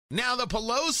Now, the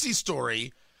Pelosi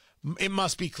story, it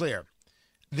must be clear.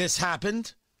 This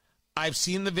happened. I've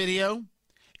seen the video.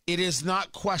 It is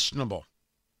not questionable.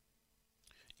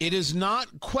 It is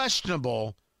not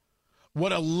questionable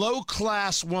what a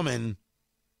low-class woman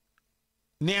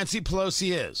Nancy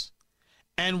Pelosi is.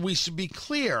 And we should be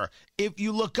clear, if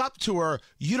you look up to her,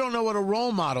 you don't know what a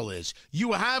role model is.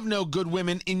 You have no good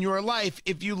women in your life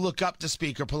if you look up to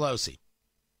Speaker Pelosi.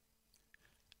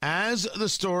 As the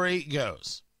story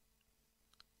goes,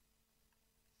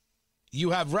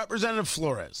 you have Representative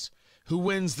Flores, who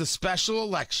wins the special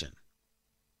election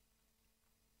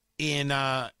in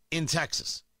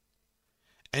Texas.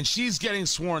 And she's getting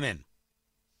sworn in.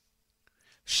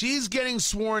 She's getting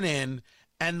sworn in,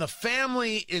 and the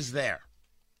family is there.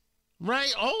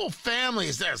 Right? Oh, family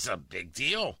is there. It's a big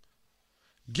deal.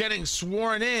 Getting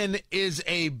sworn in is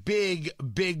a big,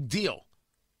 big deal.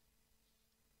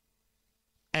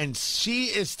 And she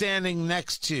is standing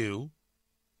next to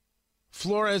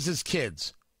Flores'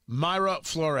 kids. Myra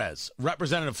Flores.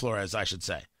 Representative Flores, I should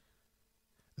say.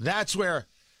 That's where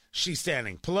she's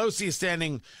standing. Pelosi is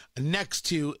standing next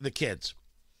to the kids.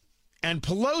 And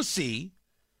Pelosi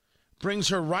brings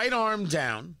her right arm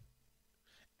down,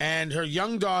 and her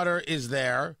young daughter is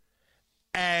there,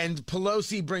 and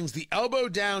Pelosi brings the elbow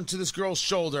down to this girl's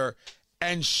shoulder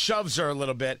and shoves her a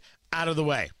little bit out of the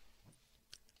way.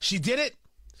 She did it.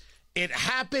 It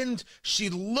happened. She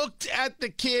looked at the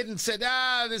kid and said,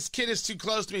 this kid is too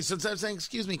close to me. So instead of saying,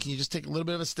 excuse me, can you just take a little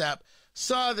bit of a step?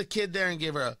 Saw the kid there and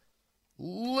gave her a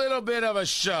little bit of a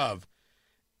shove.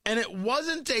 And it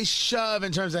wasn't a shove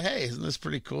in terms of, hey, isn't this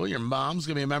pretty cool? Your mom's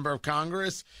going to be a member of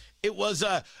Congress. It was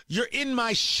a, you're in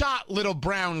my shot, little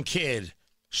brown kid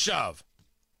shove.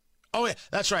 Oh, yeah,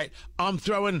 that's right. I'm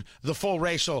throwing the full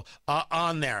racial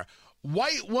on there.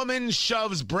 White woman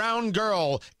shoves brown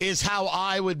girl is how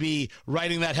I would be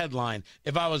writing that headline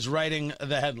if I was writing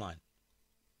the headline.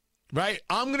 Right?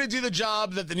 I'm going to do the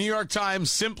job that the New York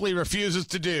Times simply refuses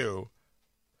to do.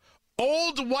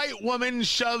 Old white woman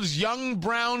shoves young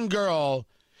brown girl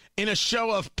in a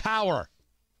show of power.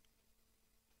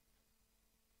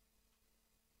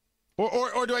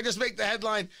 Or do I just make the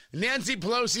headline, Nancy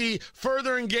Pelosi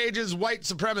further engages white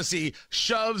supremacy,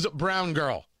 shoves brown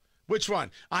girl? Which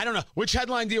one? I don't know. Which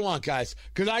headline do you want, guys?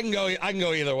 Because I can go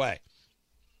either way.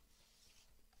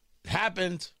 It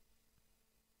happened.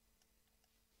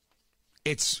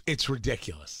 It's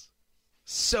ridiculous.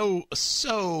 So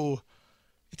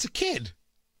it's a kid.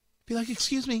 Be like,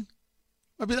 excuse me.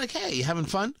 Or be like, hey, you having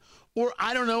fun? Or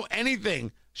I don't know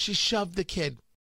anything. She shoved the kid.